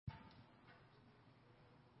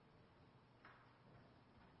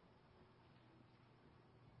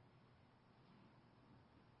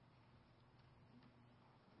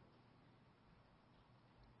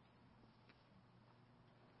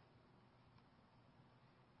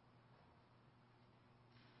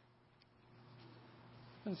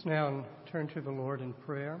Let's now turn to the Lord in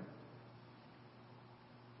prayer.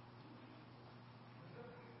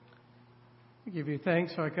 We give you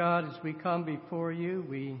thanks, our God, as we come before you.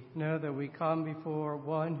 We know that we come before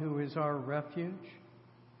one who is our refuge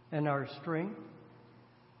and our strength,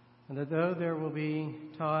 and that though there will be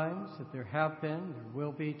times, that there have been, there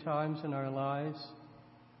will be times in our lives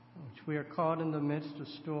in which we are caught in the midst of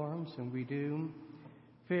storms, and we do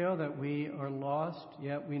feel that we are lost,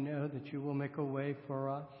 yet we know that you will make a way for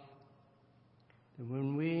us. And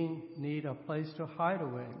when we need a place to hide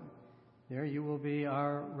away, there you will be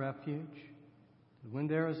our refuge. And when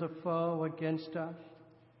there is a foe against us,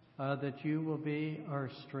 that you will be our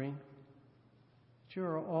strength. That you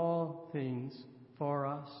are all things for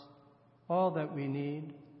us, all that we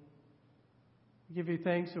need. We give you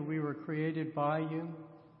thanks that we were created by you,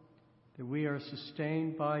 that we are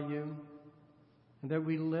sustained by you, and that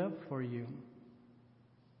we live for you.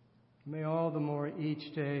 May all the more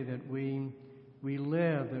each day that we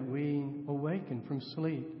live, that we awaken from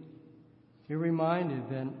sleep, be reminded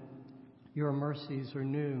that your mercies are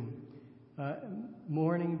new,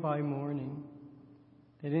 morning by morning.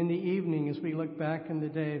 That in the evening, as we look back in the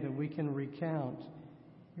day, that we can recount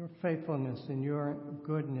your faithfulness and your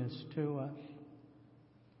goodness to us.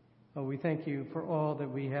 Oh, we thank you for all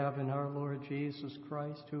that we have in our Lord Jesus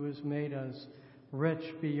Christ, who has made us rich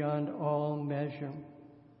beyond all measure.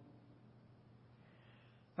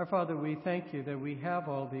 Our Father, we thank you that we have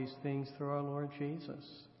all these things through our Lord Jesus,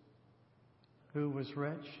 who was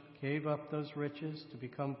rich, gave up those riches to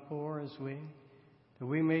become poor as we, that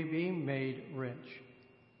we may be made rich,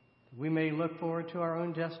 that we may look forward to our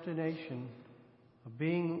own destination of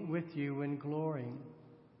being with you in glory.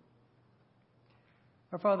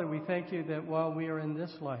 Our Father, we thank you that while we are in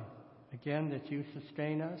this life, again, that you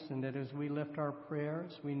sustain us, and that as we lift our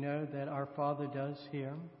prayers, we know that our Father does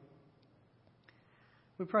hear.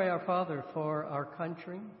 We pray, our Father, for our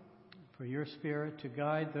country, for your Spirit to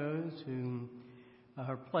guide those who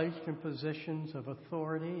are placed in positions of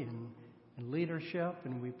authority and leadership,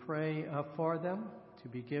 and we pray for them to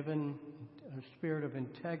be given a spirit of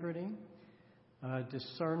integrity,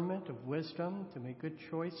 discernment, of wisdom, to make good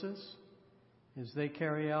choices as they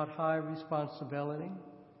carry out high responsibility.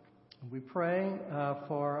 We pray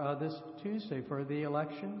for this Tuesday for the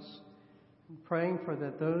elections, praying for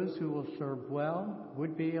that those who will serve well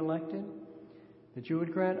would be elected, that you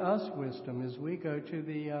would grant us wisdom as we go to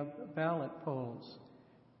the ballot polls,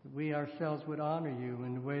 that we ourselves would honor you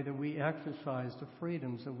in the way that we exercise the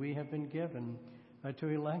freedoms that we have been given to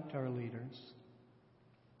elect our leaders.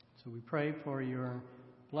 So we pray for your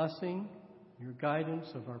blessing, your guidance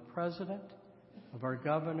of our president, of our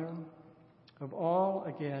governor, of all,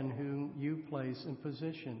 again, who you place in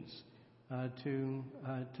positions to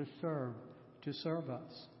serve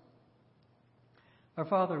us. Our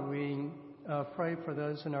Father, we pray for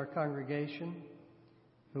those in our congregation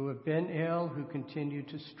who have been ill, who continue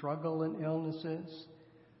to struggle in illnesses,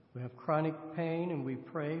 who have chronic pain, and we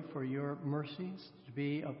pray for your mercies to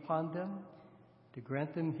be upon them, to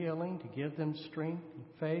grant them healing, to give them strength and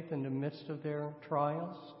faith in the midst of their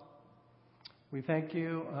trials. We thank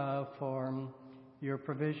you for your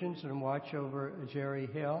provisions and watch over Jerry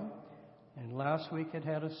Hill. And last week it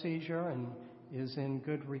had a seizure and is in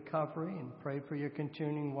good recovery, and pray for your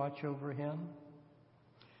continuing watch over him.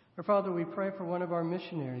 Our Father, we pray for one of our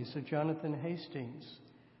missionaries, Jonathan Hastings,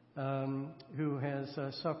 who has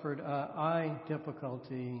suffered eye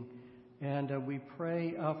difficulty, and we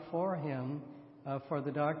pray for him, for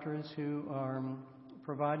the doctors who are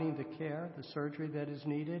providing the care, the surgery that is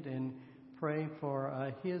needed, and pray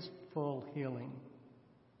for his full healing.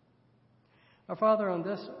 Our Father, on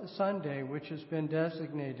this Sunday, which has been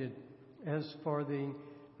designated as for the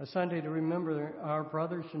Sunday to remember our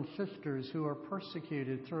brothers and sisters who are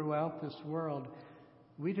persecuted throughout this world,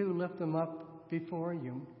 we do lift them up before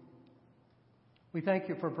you. We thank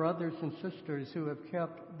you for brothers and sisters who have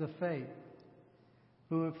kept the faith,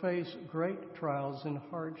 who have faced great trials and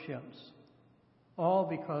hardships, all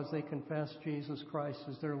because they confess Jesus Christ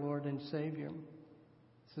as their Lord and Savior.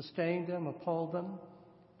 Sustain them, uphold them,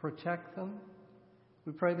 protect them.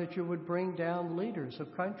 We pray that you would bring down leaders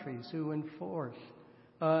of countries who enforce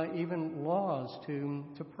even laws to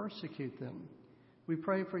persecute them. We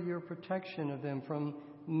pray for your protection of them from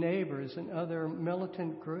neighbors and other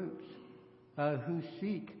militant groups who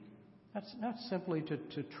seek, that's not simply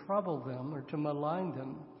to trouble them or to malign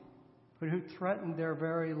them, but who threaten their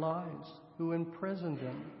very lives, who imprison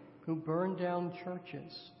them, who burn down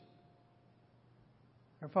churches.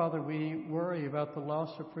 Our Father, we worry about the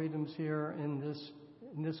loss of freedoms here in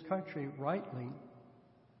this country rightly,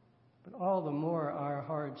 but all the more our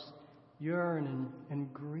hearts yearn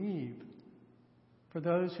and grieve for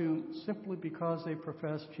those who, simply because they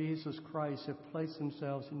profess Jesus Christ, have placed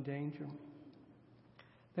themselves in danger.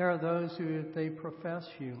 There are those who, if they profess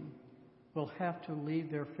you, will have to leave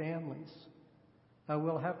their families,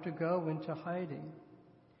 will have to go into hiding.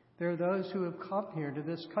 There are those who have come here to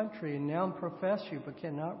this country and now profess you but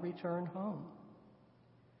cannot return home.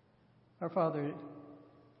 Our Father,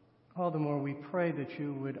 all the more we pray that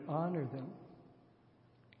you would honor them,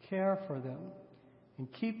 care for them, and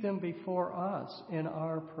keep them before us in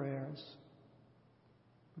our prayers.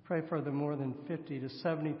 We pray for the more than 50 to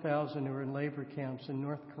 70,000 who are in labor camps in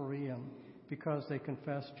North Korea because they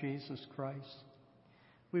confess Jesus Christ.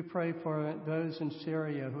 We pray for those in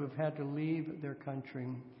Syria who have had to leave their country,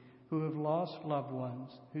 who have lost loved ones,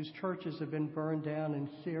 whose churches have been burned down in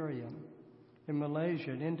Syria, in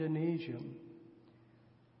Malaysia, in Indonesia.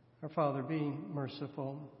 Our Father, be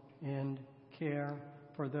merciful and care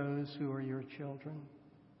for those who are your children.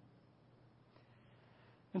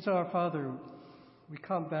 And so, our Father, we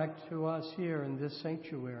come back to us here in this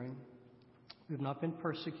sanctuary. We've not been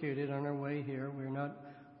persecuted on our way here. We're not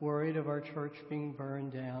worried of our church being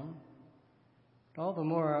burned down. But all the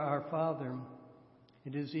more, our Father,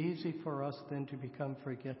 it is easy for us then to become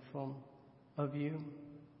forgetful of you,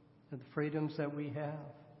 of the freedoms that we have,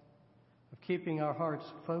 of keeping our hearts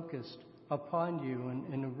focused upon you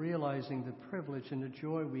and realizing the privilege and the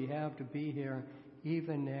joy we have to be here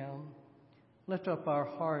even now. Lift up our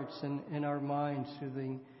hearts and our minds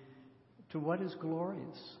to what is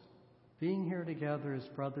glorious, being here together as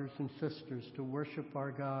brothers and sisters to worship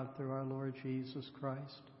our God through our Lord Jesus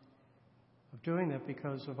Christ, of doing that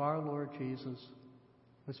because of our Lord Jesus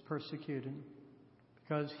was persecuted,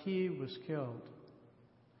 because he was killed,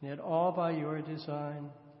 and yet all by your design,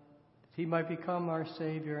 that he might become our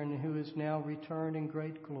Savior and who is now returned in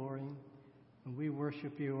great glory. And we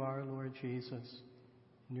worship you, our Lord Jesus.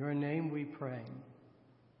 In your name we pray.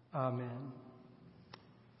 Amen.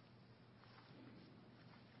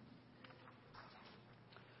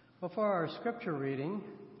 Well, for our scripture reading,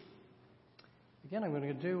 again, I'm going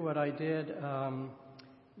to do what I did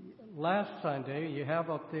last Sunday. You have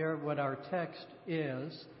up there what our text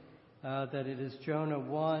is, that it is Jonah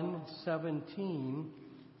 1:17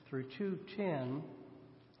 through 2:10.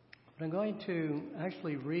 But I'm going to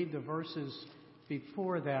actually read the verses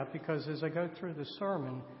before that, because as I go through the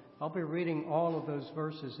sermon, I'll be reading all of those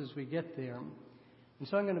verses as we get there. And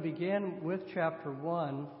so I'm going to begin with chapter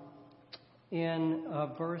 1 in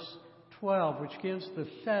verse 12, which gives the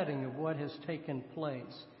setting of what has taken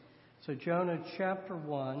place. So Jonah chapter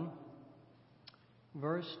 1,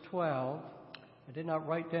 verse 12. I did not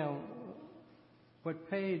write down what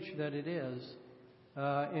page that it is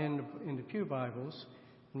in the Pew Bibles.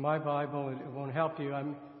 In my Bible, it won't help you. I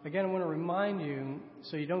want to remind you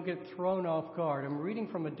so you don't get thrown off guard. I'm reading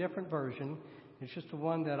from a different version. It's just the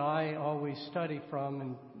one that I always study from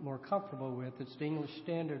and more comfortable with. It's the English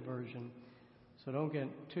Standard Version. So don't get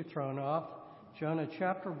too thrown off. Jonah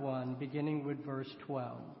chapter 1, beginning with verse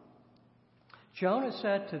 12. Jonah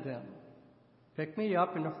said to them, "Pick me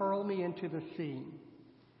up and hurl me into the sea.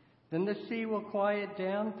 Then the sea will quiet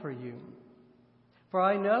down for you. For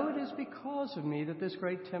I know it is because of me that this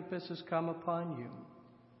great tempest has come upon you."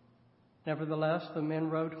 Nevertheless, the men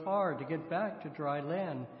rowed hard to get back to dry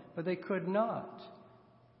land, but they could not,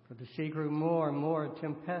 for the sea grew more and more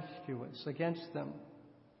tempestuous against them.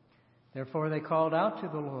 Therefore they called out to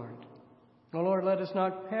the Lord, "O Lord, let us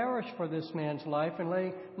not perish for this man's life, and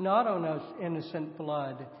lay not on us innocent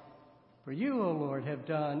blood. For you, O Lord, have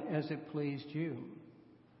done as it pleased you."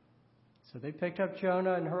 So they picked up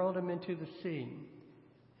Jonah and hurled him into the sea,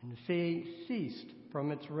 and the sea ceased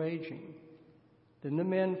from its raging. Then the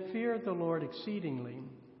men feared the Lord exceedingly,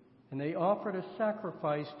 and they offered a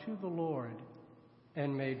sacrifice to the Lord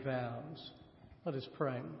and made vows. Let us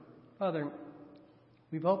pray. Father,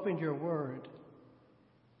 we've opened your word,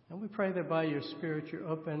 and we pray that by your Spirit you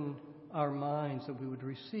open our minds, that we would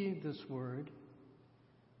receive this word,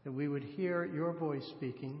 that we would hear your voice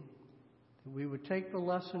speaking, that we would take the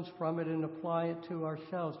lessons from it and apply it to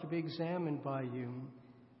ourselves, to be examined by you,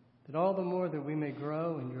 that all the more that we may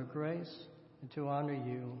grow in your grace and to honor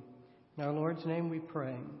you. In our Lord's name we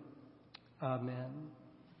pray. Amen.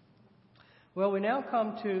 Well, we now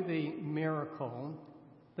come to the miracle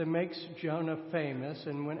that makes Jonah famous.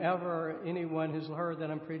 And whenever anyone has heard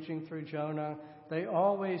that I'm preaching through Jonah, they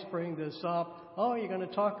always bring this up. Oh, you're going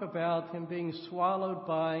to talk about him being swallowed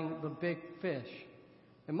by the big fish.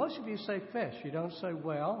 And most of you say fish. You don't say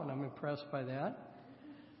whale, and I'm impressed by that.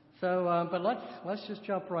 So, but let's just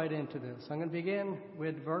jump right into this. I'm going to begin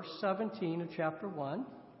with verse 17 of chapter 1.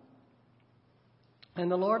 And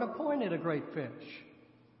the Lord appointed a great fish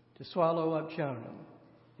to swallow up Jonah.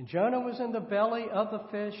 And Jonah was in the belly of the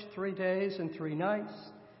fish 3 days and 3 nights.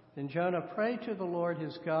 Then Jonah prayed to the Lord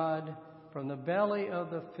his God from the belly of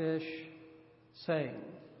the fish, saying,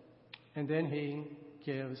 and then he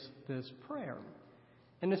gives this prayer.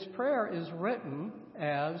 And this prayer is written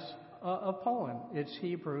as a poem. It's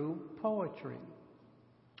Hebrew poetry.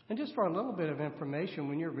 And just for a little bit of information,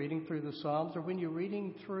 when you're reading through the Psalms or when you're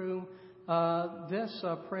reading through this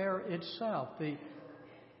prayer itself,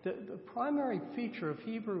 the primary feature of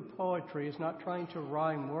Hebrew poetry is not trying to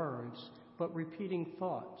rhyme words, but repeating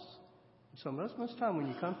thoughts. So most time when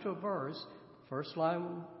you come to a verse, first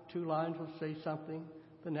line, 2 lines will say something.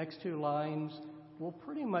 The next 2 lines will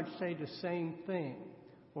pretty much say the same thing,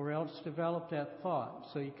 or else develop that thought.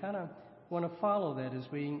 So you kind of want to follow that as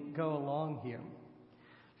we go along here.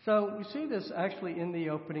 So we see this actually in the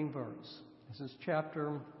opening verse. This is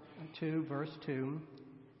chapter 2, verse 2.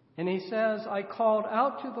 And he says, I called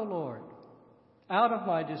out to the Lord out of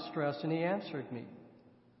my distress, and he answered me.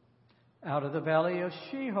 Out of the valley of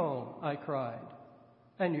Sheol I cried,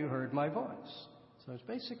 and you heard my voice. So it's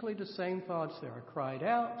basically the same thoughts there. I cried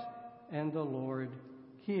out, and the Lord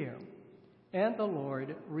heard. And the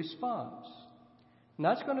Lord responds. And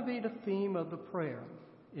that's going to be the theme of the prayer.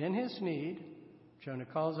 In his need, Jonah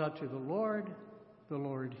calls out to the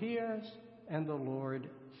Lord hears, and the Lord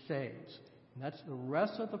saves. And that's the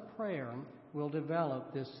rest of the prayer will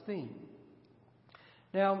develop this theme.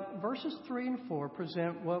 Now, verses 3 and 4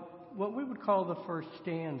 present what we would call the first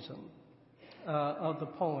stanza of the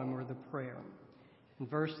poem or the prayer. In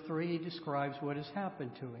verse 3, he describes what has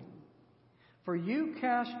happened to him. For you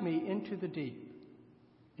cast me into the deep,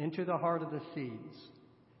 into the heart of the seas,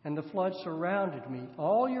 and the flood surrounded me.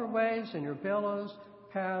 All your waves and your billows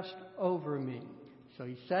passed over me. So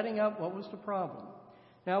he's setting up what was the problem.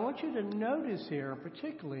 Now I want you to notice here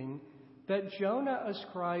particularly that Jonah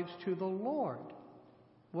ascribes to the Lord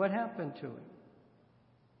what happened to him.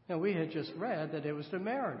 Now we had just read that it was the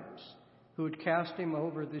mariners who had cast him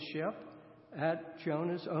over the ship at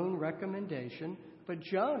Jonah's own recommendation. But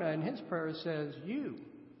Jonah in his prayer says, you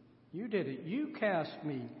did it. You cast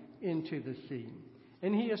me into the sea.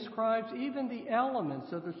 And he ascribes even the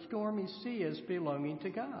elements of the stormy sea as belonging to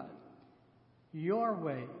God. Your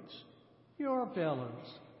waves, your billows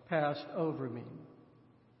passed over me.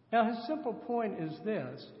 Now his simple point is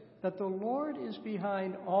this, that the Lord is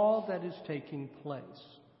behind all that is taking place.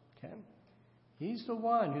 Okay? He's the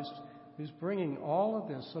one who's bringing all of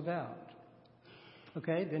this about.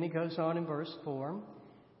 Okay, then he goes on in verse 4.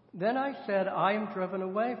 Then I said, I am driven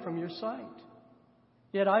away from your sight.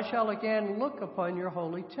 Yet I shall again look upon your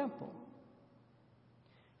holy temple.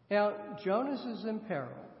 Now, Jonas is in peril.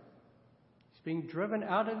 He's being driven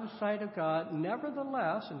out of the sight of God.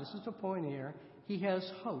 Nevertheless, and this is the point here, he has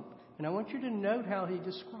hope. And I want you to note how he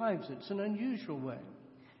describes it. It's an unusual way.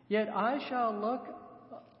 Yet I shall look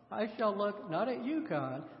not at you,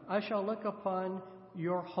 God, I shall look upon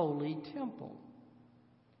your holy temple.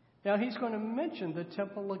 Now, he's going to mention the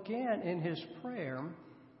temple again in his prayer.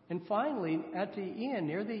 And finally, at the end,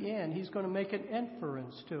 near the end, he's going to make an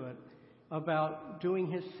inference to it about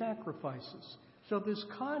doing his sacrifices. So this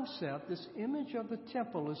concept, this image of the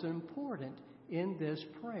temple is important in this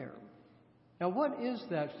prayer. Now, what is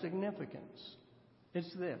that significance?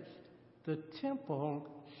 It's this. The temple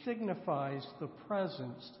signifies the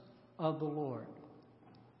presence of the Lord.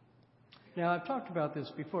 Now, I've talked about this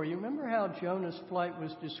before. You remember how Jonah's flight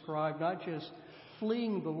was described, not just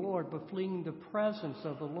fleeing the Lord, but fleeing the presence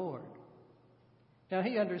of the Lord. Now,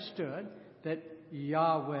 he understood that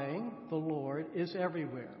Yahweh, the Lord, is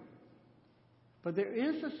everywhere. But there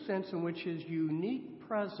is a sense in which his unique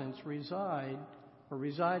presence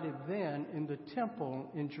resided then in the temple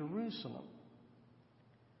in Jerusalem.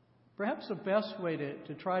 Perhaps the best way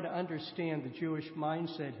to try to understand the Jewish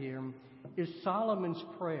mindset here is Solomon's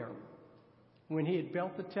prayer. When he had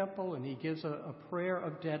built the temple and he gives a prayer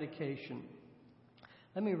of dedication.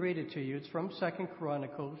 Let me read it to you. It's from 2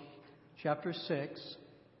 Chronicles chapter 6,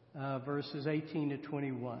 verses 18 to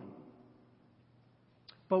 21.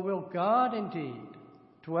 But will God indeed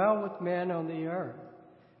dwell with men on the earth?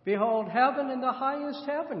 Behold, heaven and the highest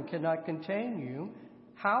heaven cannot contain you.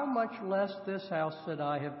 How much less this house that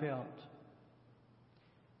I have built?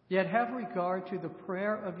 Yet have regard to the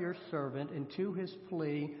prayer of your servant and to his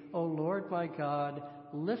plea, O Lord my God,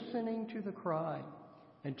 listening to the cry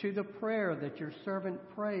and to the prayer that your servant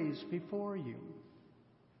prays before you,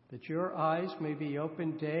 that your eyes may be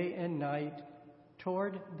open day and night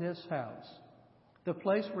toward this house, the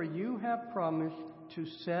place where you have promised to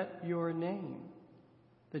set your name,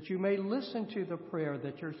 that you may listen to the prayer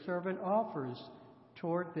that your servant offers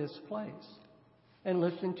toward this place, and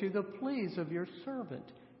listen to the pleas of your servant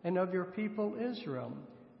and of your people Israel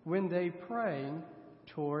when they pray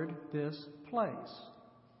toward this place.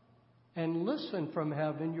 And listen from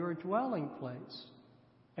heaven, your dwelling place,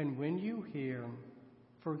 and when you hear,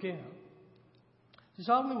 forgive.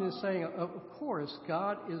 Solomon is saying, of course,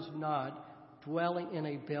 God is not dwelling in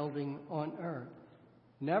a building on earth.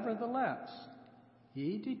 Nevertheless,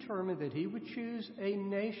 he determined that he would choose a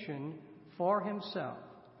nation for himself.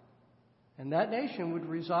 And that nation would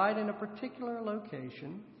reside in a particular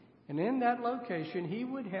location. And in that location, he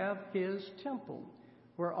would have his temple,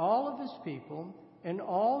 where all of his people and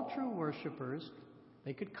all true worshipers,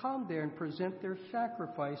 they could come there and present their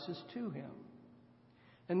sacrifices to him.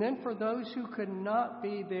 And then for those who could not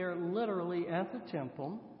be there literally at the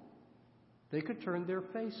temple, they could turn their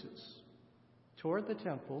faces toward the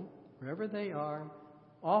temple, wherever they are,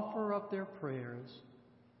 offer up their prayers,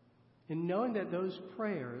 and knowing that those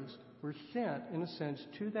prayers were sent, in a sense,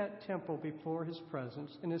 to that temple before his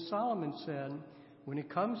presence. And as Solomon said, when he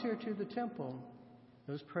comes here to the temple,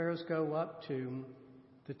 those prayers go up to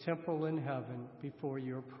the temple in heaven before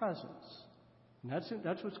your presence. And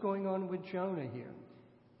that's what's going on with Jonah here.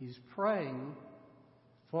 He's praying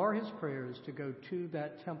for his prayers to go to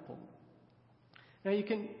that temple. Now you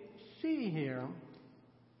can see here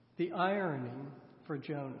the irony for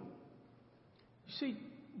Jonah. You see,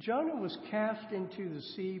 Jonah was cast into the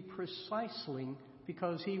sea precisely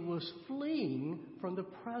because he was fleeing from the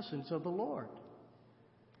presence of the Lord.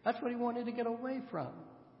 That's what he wanted to get away from.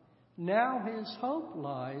 Now his hope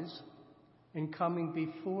lies in coming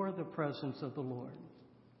before the presence of the Lord.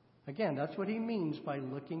 Again, that's what he means by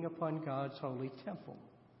looking upon God's holy temple.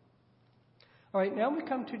 All right, now we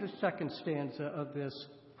come to the second stanza of this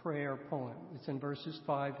prayer poem. It's in verses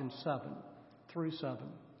 5 and 7 through 7.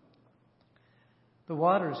 The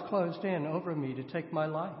waters closed in over me to take my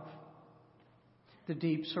life. The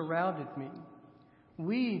deep surrounded me.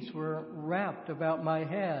 Weeds were wrapped about my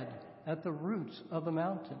head at the roots of the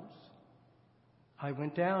mountains. I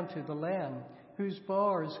went down to the land whose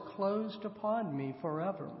bars closed upon me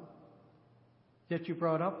forever. Yet you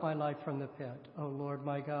brought up my life from the pit, O Lord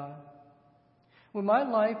my God. When my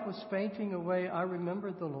life was fainting away, I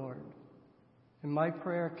remembered the Lord, and my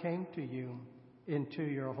prayer came to you into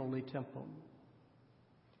your holy temple.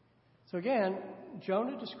 So again,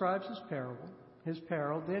 Jonah describes his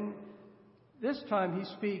peril. Then this time he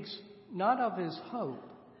speaks not of his hope,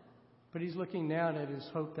 but he's looking now at his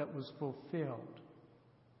hope that was fulfilled.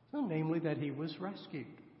 Well, namely that he was rescued.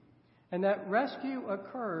 And that rescue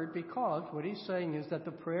occurred because what he's saying is that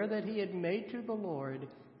the prayer that he had made to the Lord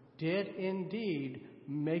did indeed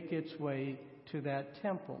make its way to that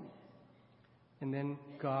temple. And then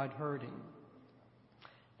God heard him.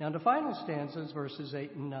 Now the final stanza is verses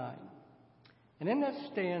 8 and 9. And in that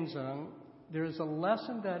stanza, there is a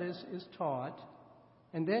lesson that is taught,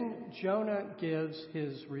 and then Jonah gives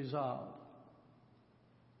his resolve.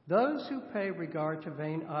 Those who pay regard to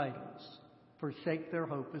vain idols forsake their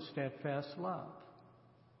hope of steadfast love.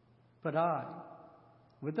 But I,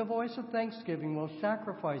 with the voice of thanksgiving, will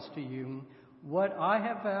sacrifice to you what I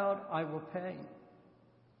have vowed I will pay.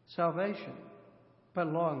 Salvation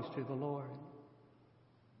belongs to the Lord.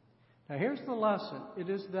 Now here's the lesson. It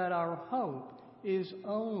is that our hope is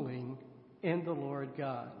only in the Lord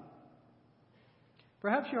God.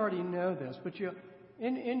 Perhaps you already know this, but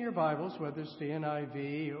in your Bibles, whether it's the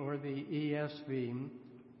NIV or the ESV,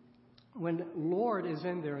 when Lord is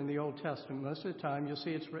in there in the Old Testament, most of the time you'll see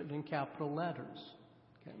it's written in capital letters.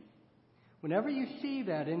 Okay? Whenever you see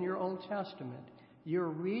that in your Old Testament, you're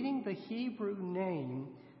reading the Hebrew name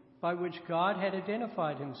by which God had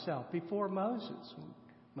identified himself before Moses.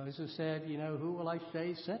 Moses said, who will I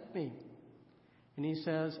say sent me? And he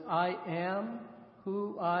says, I am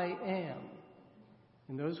who I am.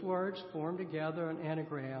 And those words form together an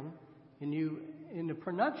anagram, and the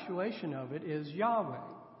pronunciation of it is Yahweh.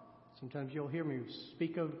 Sometimes you'll hear me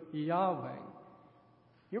speak of Yahweh.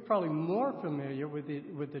 You're probably more familiar with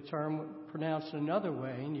the term pronounced another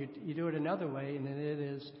way, and you do it another way, and it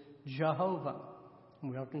is Jehovah.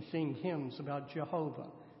 And we often sing hymns about Jehovah.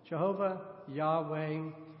 Jehovah, Yahweh,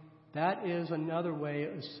 that is another way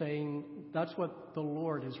of saying that's what the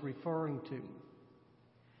Lord is referring to.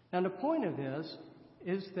 Now the point of this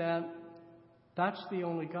is that that's the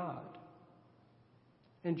only God.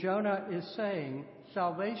 And Jonah is saying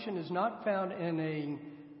salvation is not found in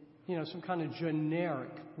some kind of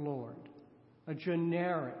generic Lord, a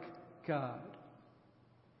generic God.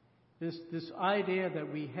 This idea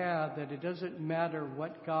that we have that it doesn't matter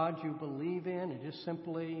what God you believe in, it is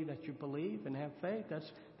simply that you believe and have faith.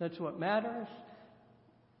 That's what matters.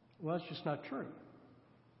 Well, it's just not true.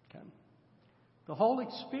 Okay. The whole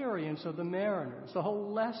experience of the mariners, the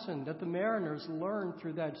whole lesson that the mariners learned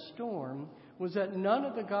through that storm was that none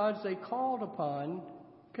of the gods they called upon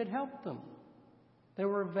could help them. They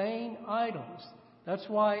were vain idols. That's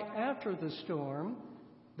why after the storm,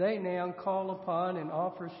 they now call upon and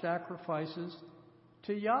offer sacrifices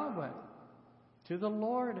to Yahweh, to the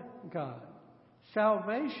Lord God.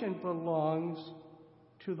 Salvation belongs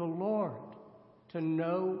to the Lord, to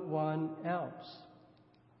no one else.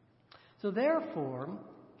 So therefore,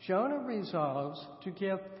 Jonah resolves to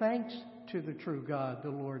give thanks to the true God,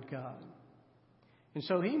 the Lord God. And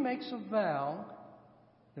so he makes a vow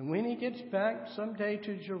that when he gets back someday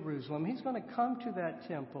to Jerusalem, he's going to come to that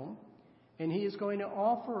temple and he is going to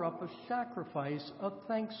offer up a sacrifice of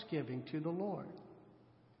thanksgiving to the Lord.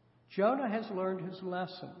 Jonah has learned his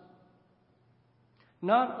lesson.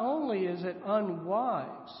 Not only is it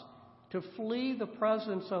unwise to flee the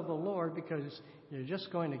presence of the Lord because you're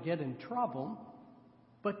just going to get in trouble,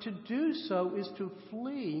 but to do so is to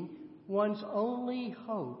flee one's only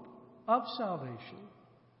hope of salvation,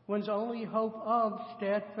 one's only hope of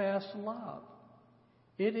steadfast love.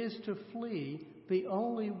 It is to flee the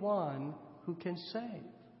only one who can save.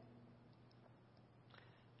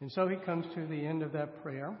 And so he comes to the end of that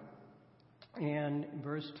prayer, and in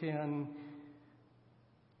verse 10,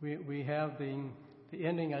 we have the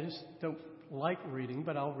ending. I just don't like reading,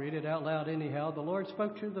 but I'll read it out loud anyhow. The Lord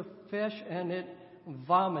spoke to the fish, and it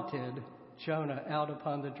vomited Jonah out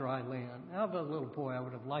upon the dry land. Now, as a little boy, I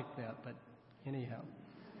would have liked that, but anyhow.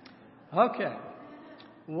 Okay.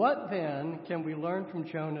 What then can we learn from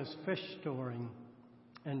Jonah's fish story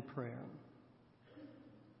and prayer?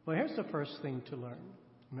 Well, here's the first thing to learn.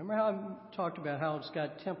 Remember how I talked about how it's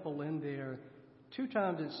got temple in there? 2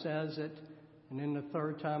 times it says it, and then the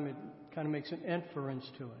third time it kind of makes an inference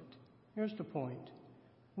to it. Here's the point.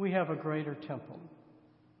 We have a greater temple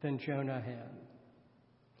than Jonah had.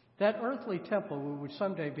 That earthly temple would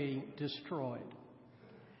someday be destroyed.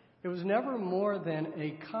 It was never more than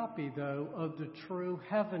a copy, though, of the true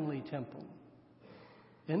heavenly temple.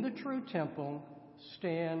 In the true temple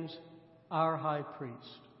stands our high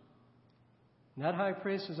priest. And that high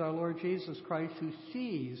priest is our Lord Jesus Christ, who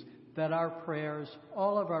sees that our prayers,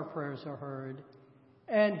 all of our prayers are heard,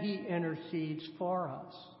 and he intercedes for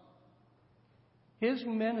us. His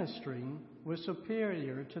ministry was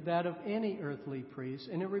superior to that of any earthly priest,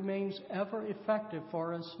 and it remains ever effective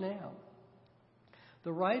for us now.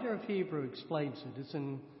 The writer of Hebrews explains it. It's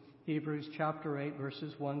in Hebrews chapter 8,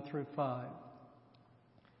 verses 1 through 5.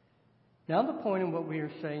 Now the point in what we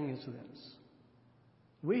are saying is this.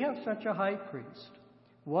 We have such a high priest,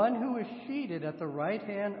 one who is seated at the right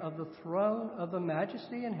hand of the throne of the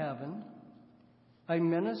majesty in heaven, a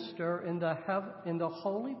minister in the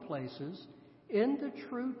holy places, in the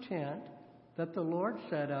true tent that the Lord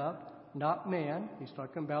set up, not man. He's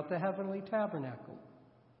talking about the heavenly tabernacle.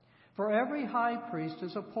 For every high priest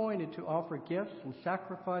is appointed to offer gifts and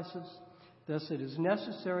sacrifices. Thus it is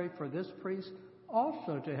necessary for this priest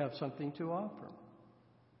also to have something to offer.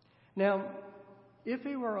 Now, if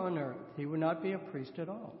he were on earth, he would not be a priest at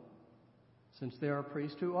all, since there are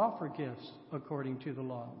priests who offer gifts according to the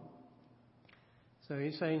law. So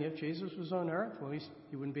he's saying if Jesus was on earth, well,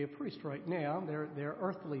 he wouldn't be a priest right now. They're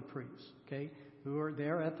earthly priests, okay, who are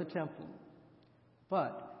there at the temple.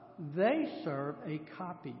 But they serve a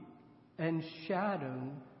copy and shadow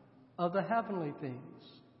of the heavenly things.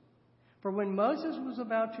 For when Moses was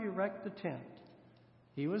about to erect the tent,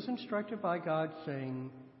 he was instructed by God,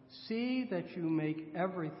 saying, "See that you make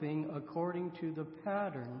everything according to the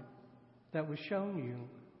pattern that was shown you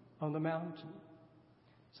on the mountain."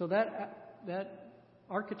 So that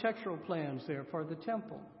architectural plans there for the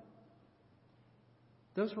temple,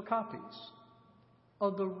 those were copies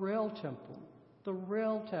of the real temple, the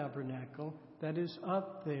real tabernacle that is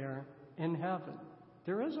up there in heaven.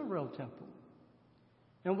 There is a real temple.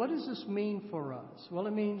 And what does this mean for us? Well,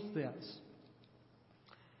 it means this.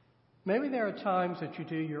 Maybe there are times that you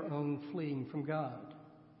do your own fleeing from God.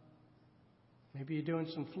 Maybe you're doing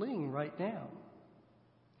some fleeing right now.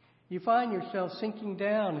 You find yourself sinking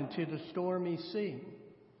down into the stormy sea.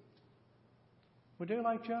 Well, do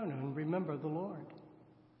like Jonah and remember the Lord.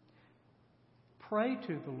 Pray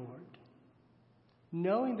to the Lord,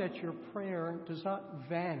 knowing that your prayer does not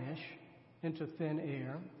vanish into thin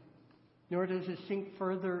air, nor does it sink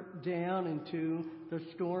further down into the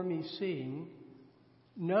stormy sea.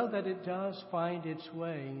 Know that it does find its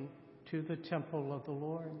way to the temple of the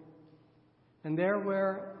Lord. And there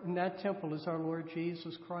where in that temple is our Lord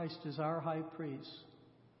Jesus Christ as our high priest,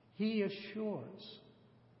 he assures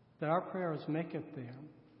that our prayers make it there.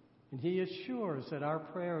 And he assures that our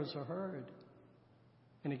prayers are heard.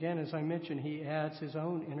 And again, as I mentioned, he adds his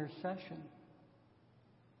own intercession.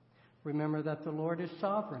 Remember that the Lord is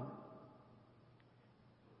sovereign.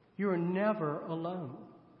 You are never alone.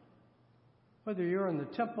 Whether you're in the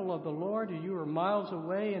temple of the Lord or you are miles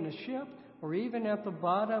away in a ship or even at the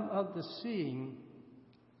bottom of the sea,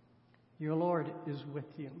 your Lord is with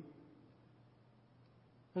you.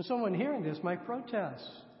 And someone hearing this might protest.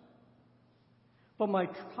 But my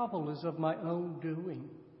trouble is of my own doing.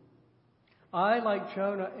 I, like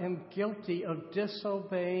Jonah, am guilty of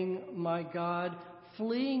disobeying my God,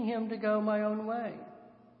 fleeing him to go my own way.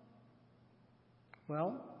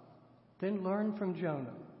 Well, then learn from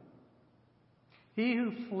Jonah. He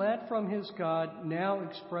who fled from his God now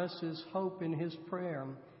expresses hope in his prayer.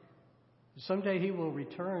 Someday he will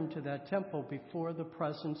return to that temple before the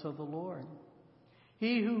presence of the Lord.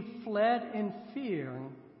 He who fled in fear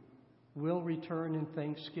will return in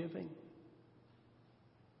thanksgiving.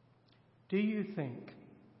 Do you think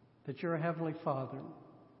that your Heavenly Father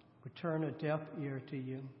would turn a deaf ear to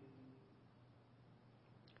you?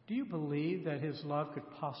 Do you believe that his love could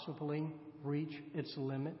possibly reach its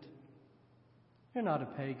limit? You're not a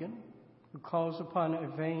pagan who calls upon a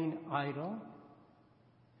vain idol.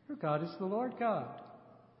 Your God is the Lord God.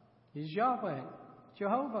 He's Yahweh,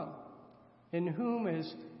 Jehovah, in whom,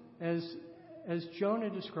 as Jonah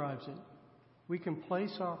describes it, we can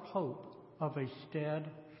place our hope of a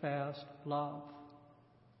steadfast love.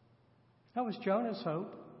 That was Jonah's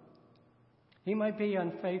hope. He might be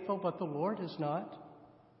unfaithful, but the Lord is not.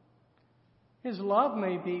 His love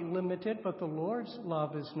may be limited, but the Lord's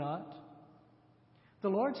love is not. The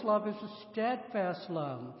Lord's love is a steadfast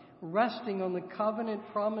love, resting on the covenant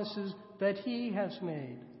promises that he has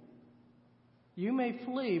made. You may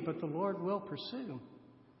flee, but the Lord will pursue.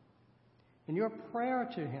 And your prayer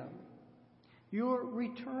to him, your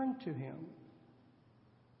return to him,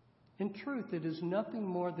 in truth, it is nothing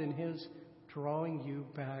more than his drawing you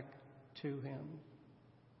back to him.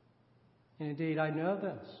 And indeed, I know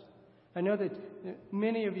this. I know that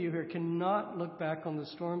many of you here cannot look back on the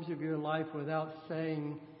storms of your life without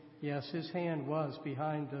saying, yes, his hand was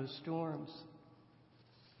behind those storms.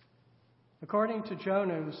 According to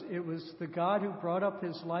Jonah, it was the God who brought up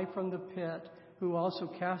his life from the pit, who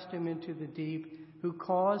also cast him into the deep, who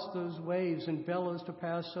caused those waves and billows to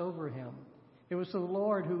pass over him. It was the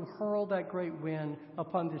Lord who hurled that great wind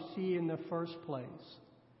upon the sea in the first place.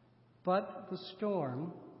 But the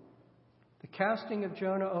storm, the casting of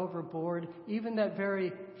Jonah overboard, even that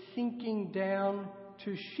very sinking down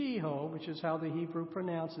to Sheol, which is how the Hebrew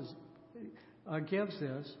gives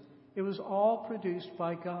this, it was all produced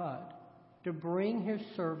by God to bring his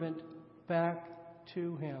servant back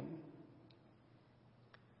to him.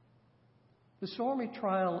 The stormy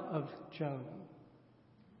trial of Jonah,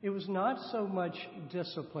 it was not so much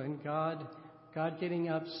discipline, God getting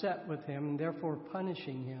upset with him and therefore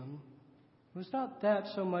punishing him. It was not that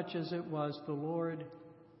so much as it was the Lord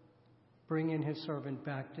bringing his servant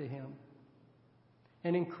back to him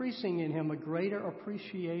and increasing in him a greater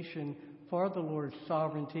appreciation for the Lord's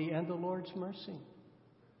sovereignty and the Lord's mercy.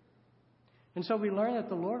 And so we learn that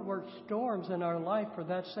the Lord works storms in our life for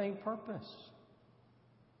that same purpose.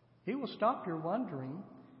 He will stop your wandering,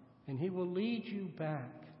 and he will lead you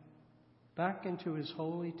back into his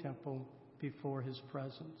holy temple before his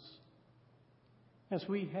presence. As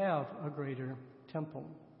we have a greater temple.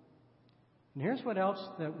 And here's what else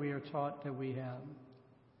that we are taught that we have.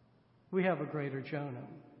 We have a greater Jonah.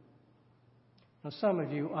 Now, some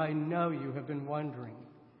of you, I know you have been wondering,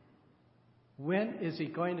 when is he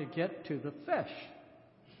going to get to the fish?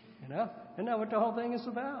 Isn't that what the whole thing is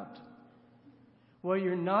about? Well,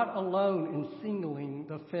 you're not alone in singling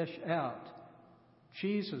the fish out.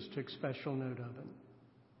 Jesus took special note of it.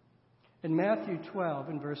 In Matthew 12,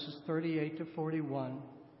 in verses 38 to 41,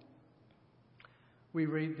 we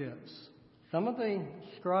read this. Some of the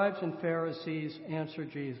scribes and Pharisees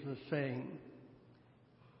answered Jesus, saying,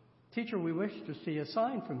 "Teacher, we wish to see a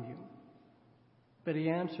sign from you." But he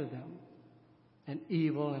answered them, "An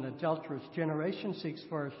evil and adulterous generation seeks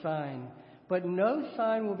for a sign, but no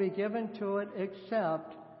sign will be given to it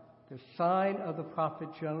except the sign of the prophet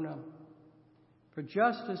Jonah. For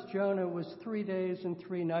just as Jonah was 3 days and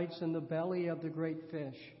 3 nights in the belly of the great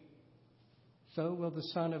fish, so will the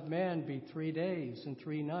Son of Man be 3 days and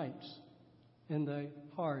 3 nights in the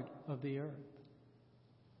heart of the earth."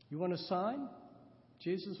 You want a sign?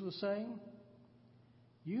 Jesus was saying.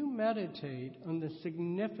 You meditate on the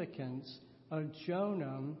significance of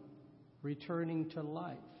Jonah returning to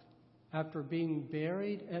life after being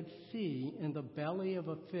buried at sea in the belly of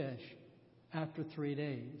a fish after 3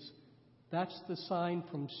 days. That's the sign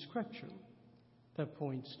from Scripture that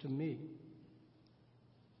points to me.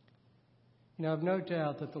 You know, I've no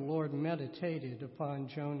doubt that the Lord meditated upon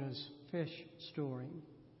Jonah's fish story.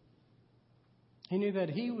 He knew that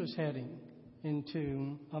he was heading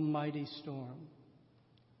into a mighty storm.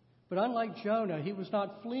 But unlike Jonah, he was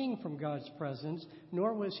not fleeing from God's presence,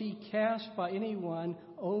 nor was he cast by anyone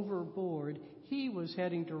overboard. He was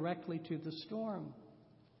heading directly to the storm.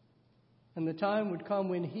 And the time would come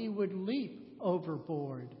when he would leap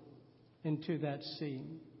overboard into that sea.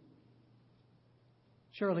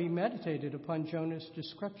 Surely he meditated upon Jonah's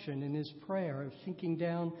description in his prayer of sinking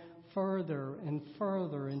down further and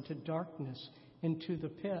further into darkness, into the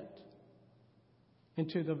pit,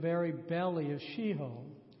 into the very belly of Sheol.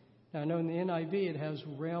 Now, I know in the NIV it has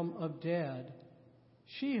realm of dead.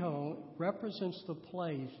 Sheol represents the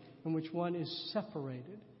place in which one is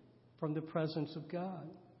separated from the presence of God.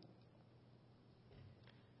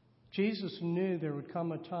 Jesus knew there would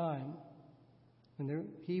come a time when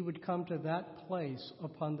he would come to that place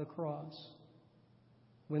upon the cross,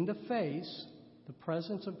 when the face, the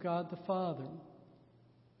presence of God the Father,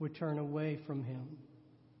 would turn away from him.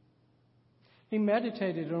 He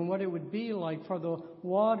meditated on what it would be like for the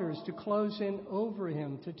waters to close in over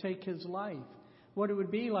him to take his life, what it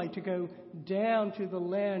would be like to go down to the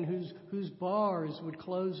land whose bars would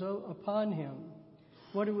close upon him,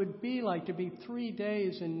 what it would be like to be 3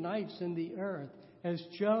 days and nights in the earth as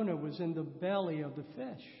Jonah was in the belly of the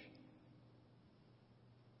fish.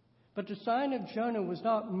 But the sign of Jonah was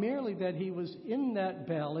not merely that he was in that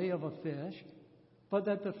belly of a fish, but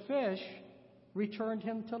that the fish returned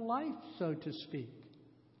him to life, so to speak,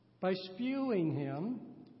 by spewing him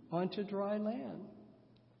onto dry land.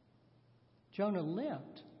 Jonah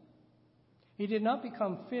lived. He did not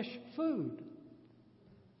become fish food.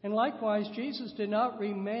 And likewise, Jesus did not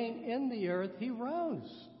remain in the earth. He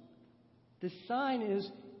rose. The sign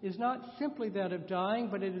is not simply that of dying,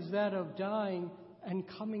 but it is that of dying and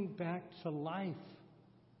coming back to life.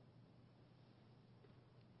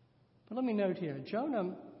 But let me note here,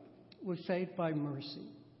 Jonah was saved by mercy.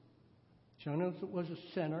 Jonah was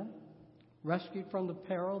a sinner, rescued from the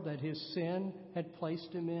peril that his sin had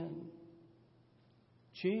placed him in.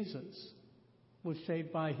 Jesus was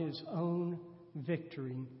saved by his own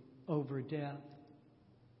victory over death.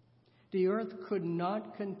 The earth could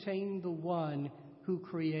not contain the one who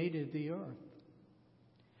created the earth.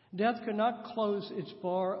 Death could not close its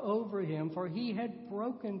bar over him, for he had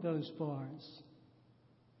broken those bars.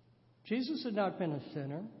 Jesus had not been a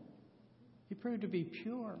sinner. He proved to be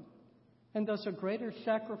pure, and thus a greater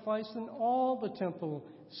sacrifice than all the temple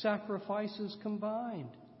sacrifices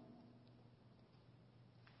combined.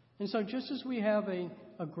 And so just as we have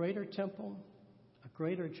a greater temple, a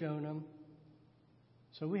greater Jonah,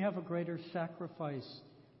 so we have a greater sacrifice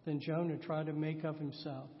than Jonah tried to make of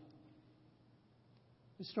himself.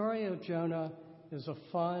 The story of Jonah is a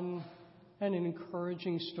fun and an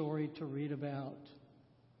encouraging story to read about.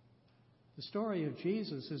 The story of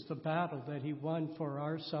Jesus is the battle that he won for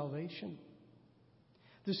our salvation.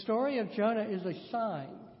 The story of Jonah is a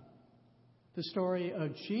sign. The story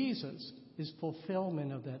of Jesus is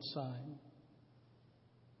fulfillment of that sign.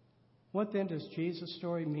 What then does Jesus'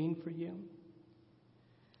 story mean for you?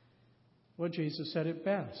 Well, Jesus said it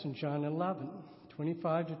best in John 11,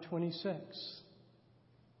 25 to 26.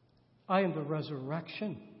 I am the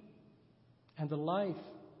resurrection and the life.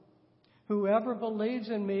 Whoever believes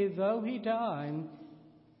in me, though he die,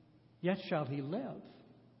 yet shall he live.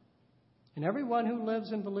 And everyone who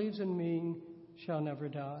lives and believes in me shall never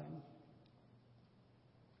die.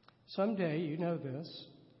 Someday, you know this,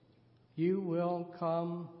 you will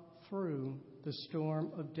come through the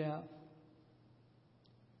storm of death.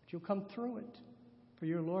 But you'll come through it, for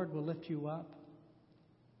your Lord will lift you up.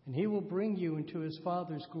 And he will bring you into his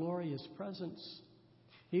Father's glorious presence.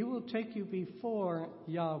 He will take you before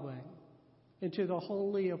Yahweh into the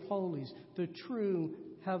Holy of Holies, the true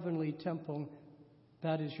heavenly temple.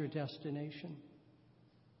 That is your destination.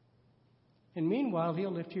 And meanwhile,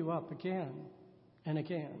 he'll lift you up again and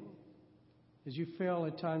again, as you feel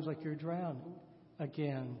at times like you're drowning,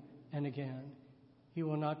 again and again. He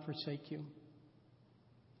will not forsake you.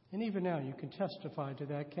 And even now, you can testify to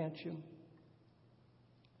that, can't you?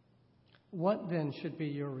 What then should be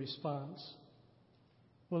your response?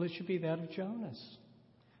 Well, it should be that of Jonas,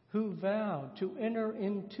 who vowed to enter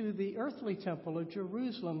into the earthly temple of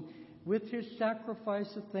Jerusalem with his sacrifice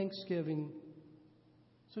of thanksgiving.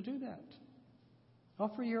 So do that.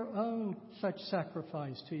 Offer your own such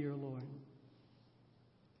sacrifice to your Lord.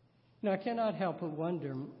 Now, I cannot help but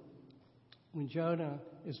wonder when Jonah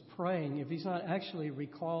is praying if he's not actually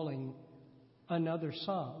recalling another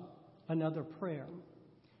psalm, another prayer.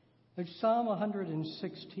 It's Psalm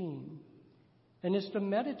 116. And it's the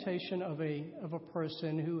meditation of a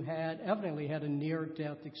person who had evidently had a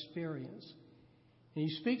near-death experience. And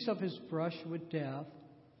he speaks of his brush with death,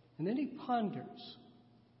 and then he ponders,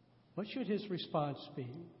 what should his response be?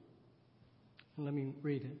 And let me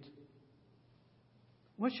read it.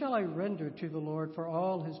 What shall I render to the Lord for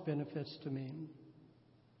all his benefits to me?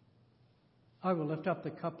 I will lift up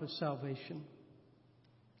the cup of salvation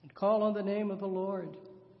and call on the name of the Lord.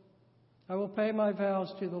 I will pay my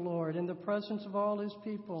vows to the Lord in the presence of all his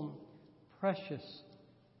people. Precious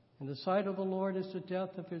in the sight of the Lord is the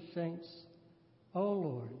death of his saints. O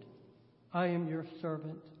Lord, I am your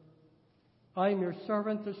servant. I am your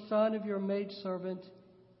servant, the son of your maidservant.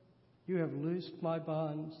 You have loosed my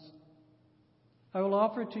bonds. I will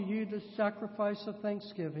offer to you the sacrifice of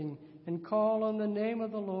thanksgiving and call on the name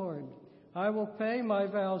of the Lord. I will pay my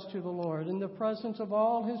vows to the Lord in the presence of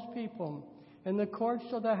all his people, in the courts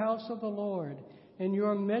of the house of the Lord. In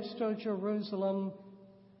your midst, O Jerusalem,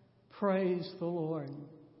 praise the Lord.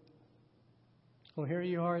 Well, here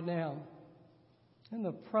you are now, in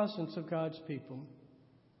the presence of God's people.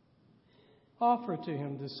 Offer to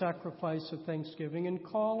him the sacrifice of thanksgiving and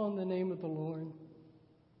call on the name of the Lord.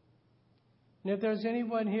 And if there's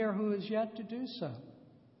anyone here who is yet to do so,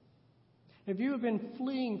 if you have been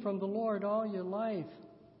fleeing from the Lord all your life,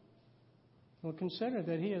 well, consider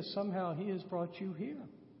that he has brought you here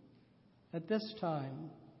at this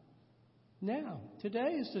time. Now,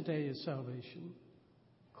 today is the day of salvation.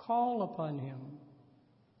 Call upon him.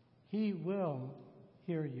 He will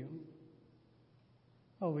hear you.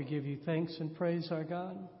 Oh, we give you thanks and praise, our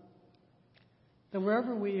God, that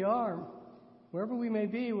wherever we are, wherever we may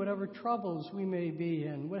be, whatever troubles we may be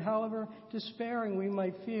in, however despairing we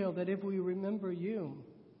might feel, that if we remember you,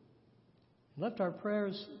 lift our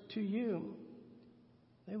prayers to you,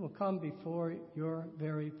 they will come before your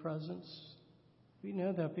very presence. We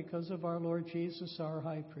know that because of our Lord Jesus, our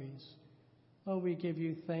high priest. Oh, we give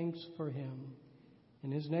you thanks for him.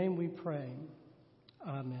 In his name we pray.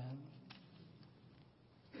 Amen.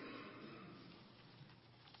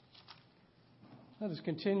 Let us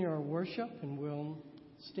continue our worship, and we'll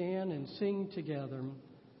stand and sing together.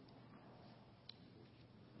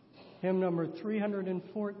 Hymn number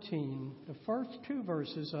 314, the first two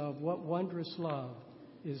verses of What Wondrous Love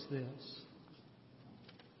Is This?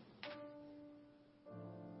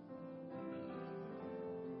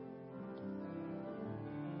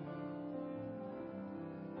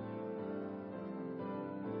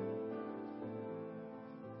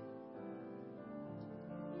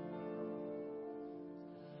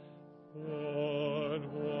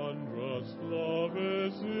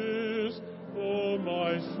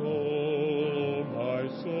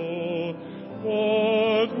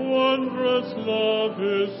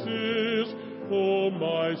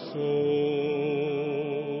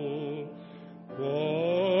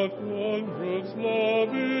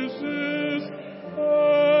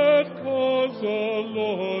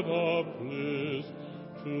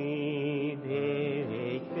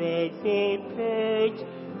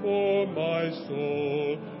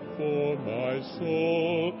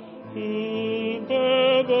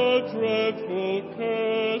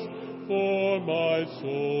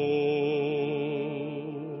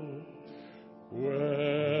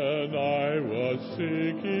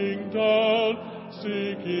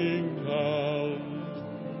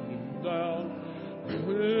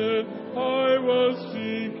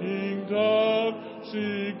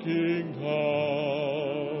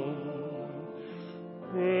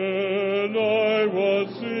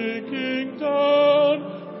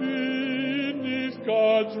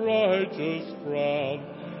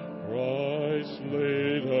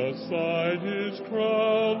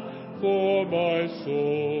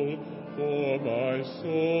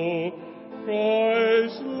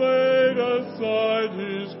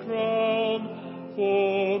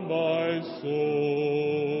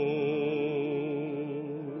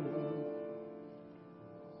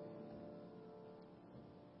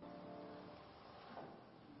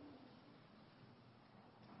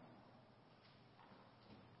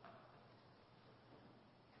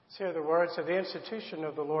 Hear the words of the institution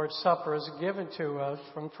of the Lord's Supper as given to us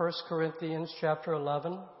from 1 Corinthians chapter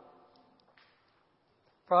 11.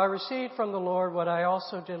 For I received from the Lord what I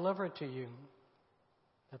also delivered to you,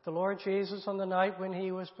 that the Lord Jesus on the night when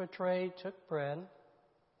he was betrayed took bread,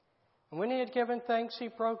 and when he had given thanks he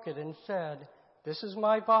broke it and said, "This is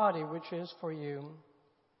my body which is for you.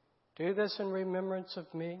 Do this in remembrance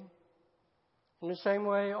of me." In the same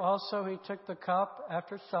way also he took the cup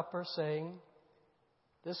after supper, saying,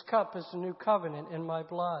 "This cup is the new covenant in my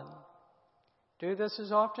blood. Do this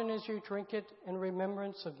as often as you drink it in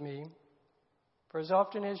remembrance of me. For as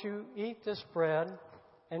often as you eat this bread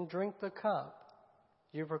and drink the cup,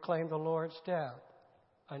 you proclaim the Lord's death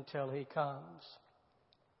until he comes.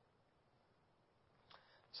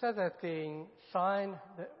 Said that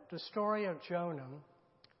the story of Jonah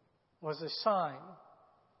was a sign,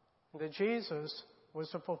 that Jesus was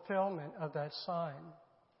the fulfillment of that sign.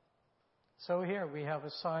 So here we have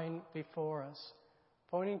a sign before us,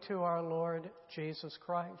 pointing to our Lord Jesus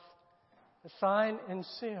Christ, a sign and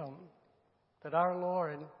seal that our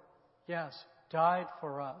Lord, yes, died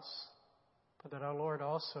for us, but that our Lord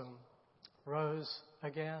also rose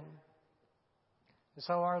again. And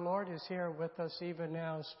so our Lord is here with us even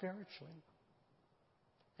now spiritually.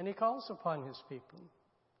 And he calls upon his people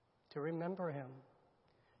to remember him.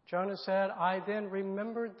 Jonah said, I then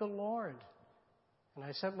remembered the Lord, and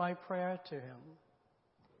I sent my prayer to him.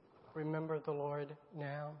 Remember the Lord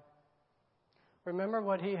now. Remember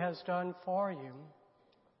what he has done for you,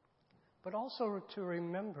 but also to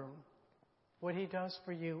remember what he does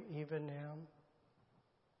for you even now.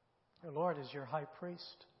 Your Lord is your high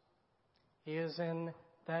priest. He is in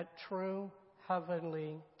that true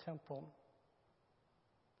heavenly temple.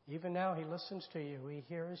 Even now, he listens to you. He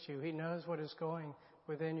hears you. He knows what is going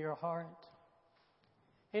within your heart.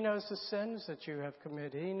 He knows the sins that you have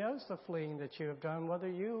committed. He knows the fleeing that you have done, whether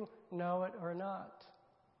you know it or not.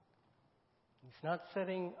 He's not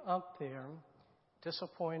sitting up there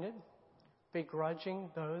disappointed, begrudging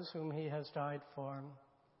those whom he has died for.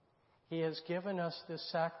 He has given us this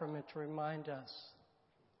sacrament to remind us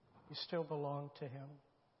you still belong to him.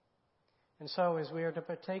 And so as we are to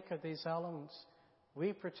partake of these elements,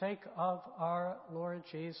 we partake of our Lord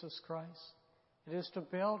Jesus Christ. It is to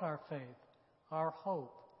build our faith, our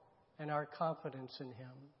hope, and our confidence in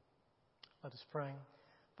him. Let us pray.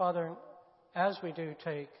 Father, as we do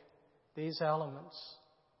take these elements,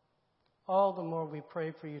 all the more we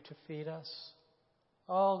pray for you to feed us.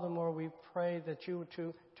 All the more we pray that you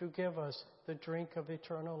to give us the drink of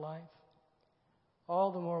eternal life.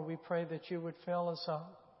 All the more we pray that you would fill us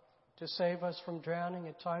up to save us from drowning.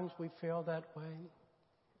 At times we feel that way.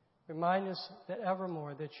 Remind us that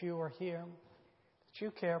evermore that you are here, that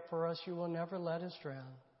you care for us. You will never let us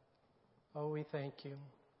drown. Oh, we thank you.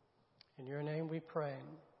 In your name we pray.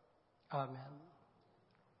 Amen.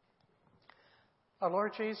 Our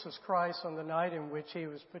Lord Jesus Christ, on the night in which he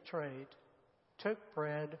was betrayed, took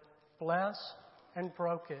bread, blessed, and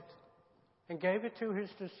broke it, and gave it to his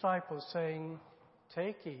disciples, saying,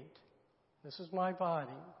 Take, eat. This is my body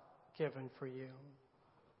given for you.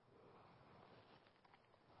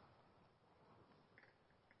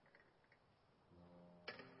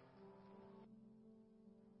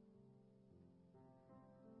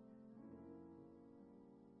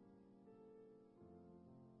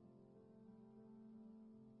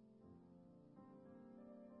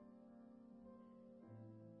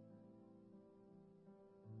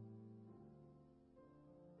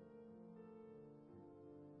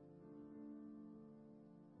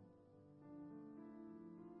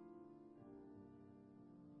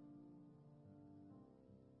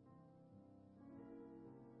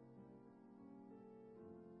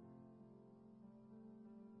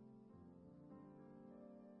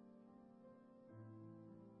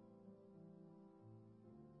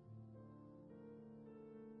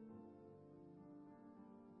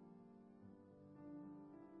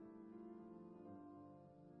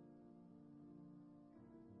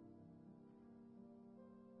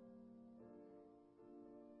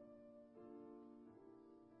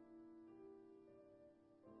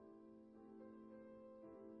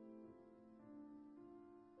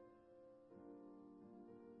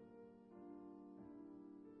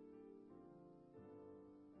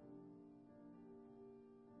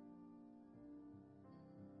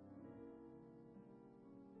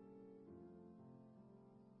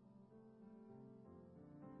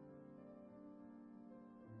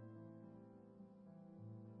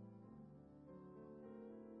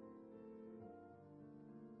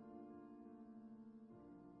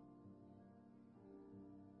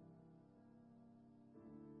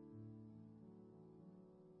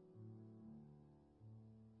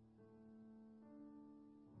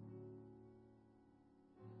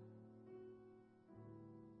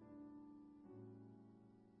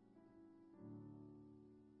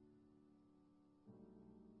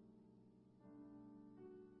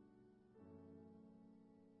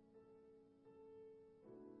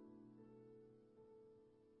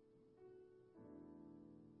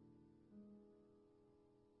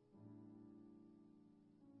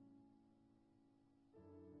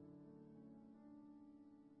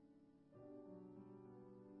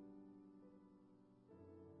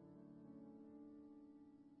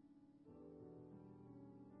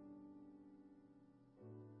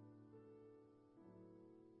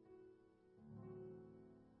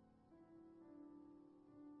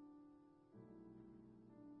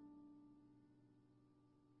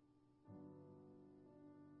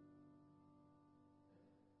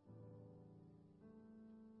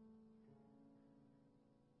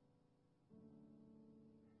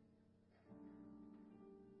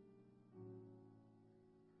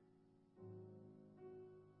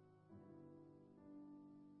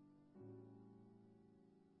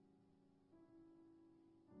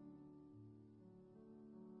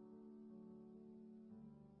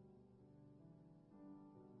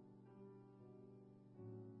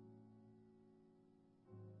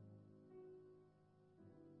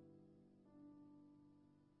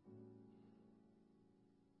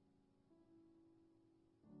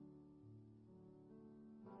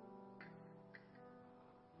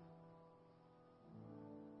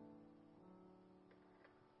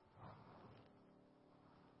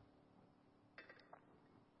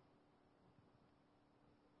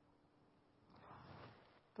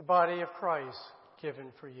 the body of Christ given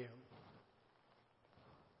for you.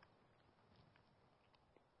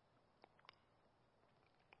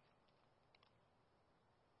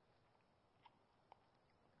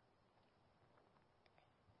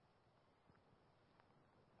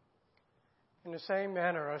 In the same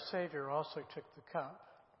manner, our Savior also took the cup.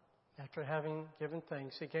 After having given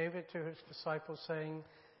thanks, he gave it to his disciples, saying,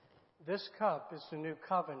 "This cup is the new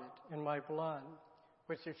covenant in my blood,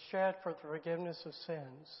 which is shed for the forgiveness of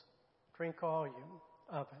sins. Drink all you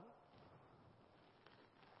of it."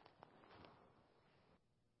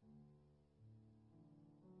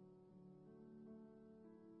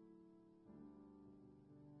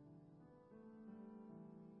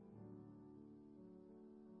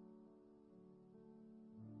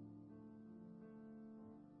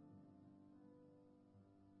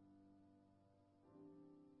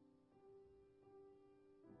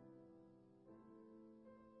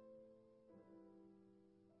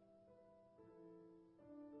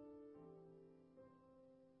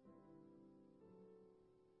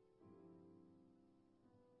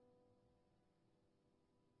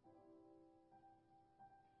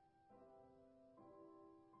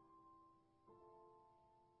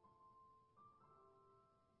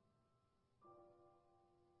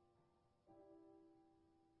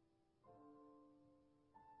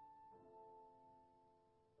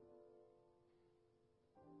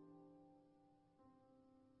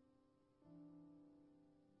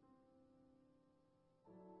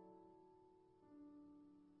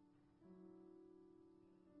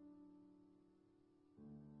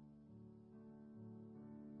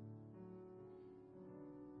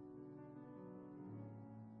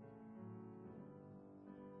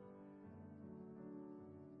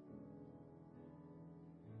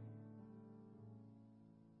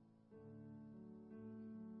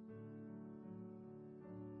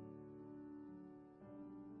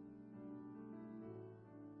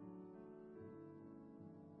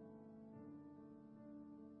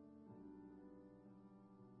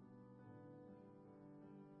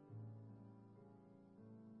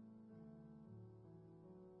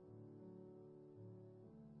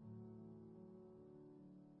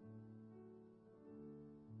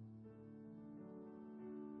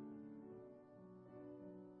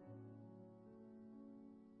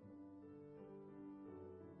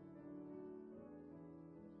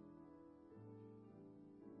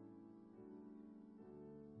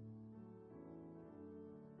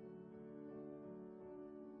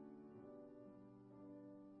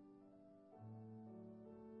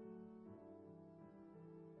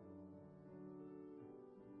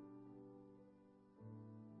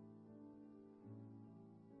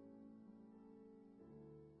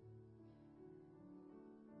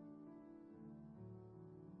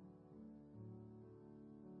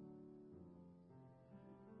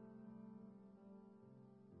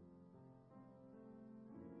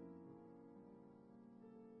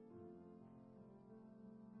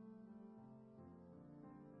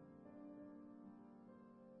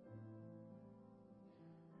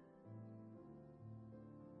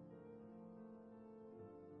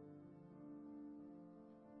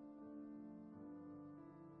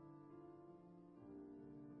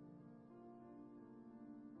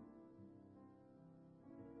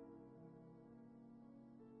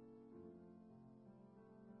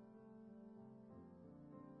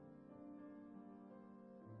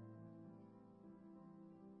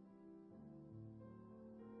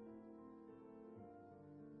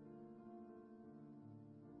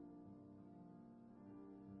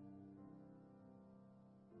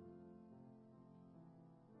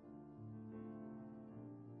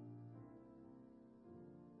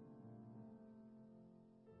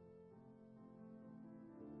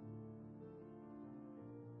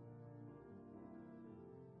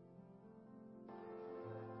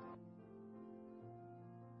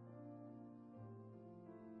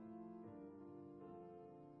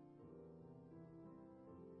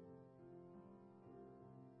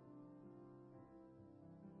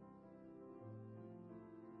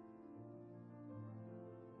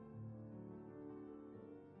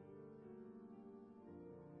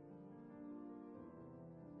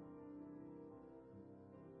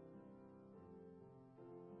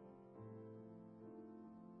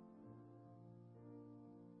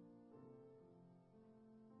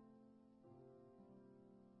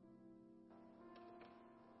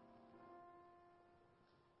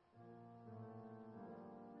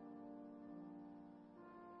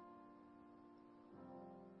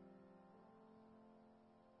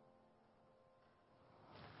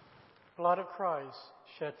 Blood of Christ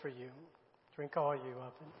shed for you. Drink all you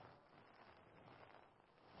of it.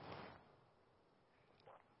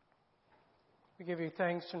 We give you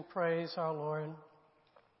thanks and praise, our Lord,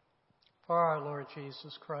 for our Lord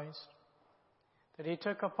Jesus Christ, that he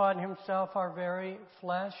took upon himself our very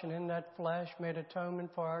flesh, and in that flesh made atonement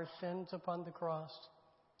for our sins upon the cross.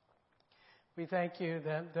 We thank you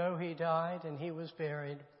that though he died and he was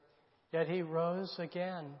buried, yet he rose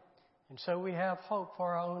again. And so we have hope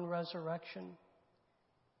for our own resurrection.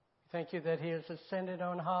 Thank you that he has ascended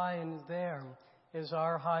on high, and there is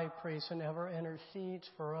our high priest and ever intercedes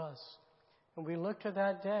for us. And we look to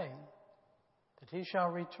that day that he shall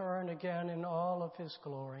return again in all of his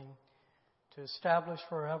glory to establish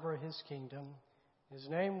forever his kingdom. In his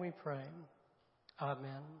name we pray.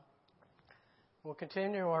 Amen. We'll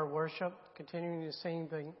continue our worship, continuing to sing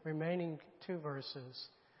the remaining 2 verses.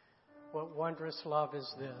 What wondrous love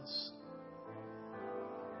is this?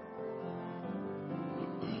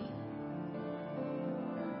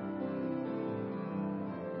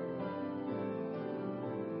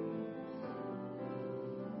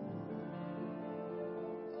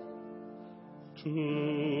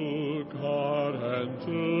 To God and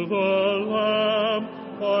to the Lamb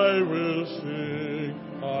I will sing,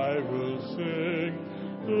 I will sing.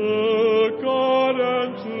 To God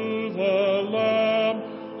and to the Lamb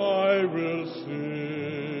I will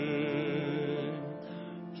sing.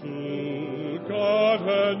 To God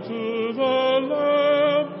and to the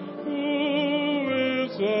Lamb, who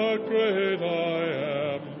is the great I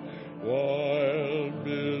am, while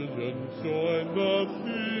millions join the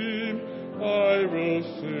theme, I will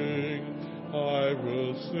sing, I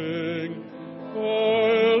will sing.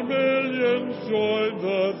 While millions join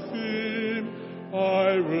the theme,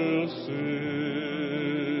 I will sing.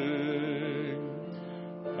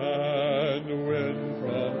 And when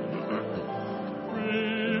from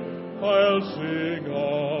free, I'll sing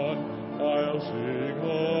on, I'll sing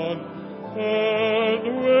on. And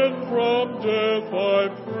when from death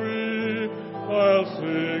I'm free, I'll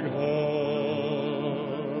sing on.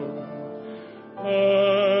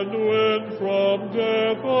 And when from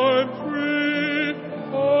death I'm free,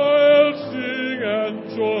 I'll sing and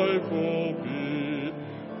joyful be.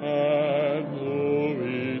 And through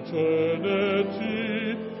eternity,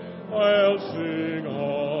 I'll sing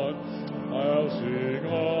on, I'll sing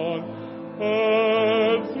on.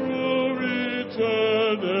 And through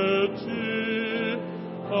eternity,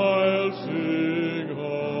 I'll sing on.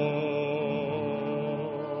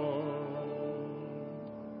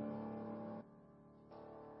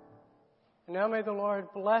 Now may the Lord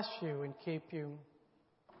bless you and keep you.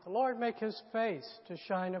 The Lord make his face to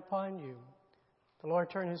shine upon you. The Lord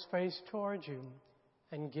turn his face toward you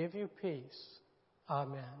and give you peace.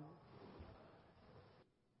 Amen.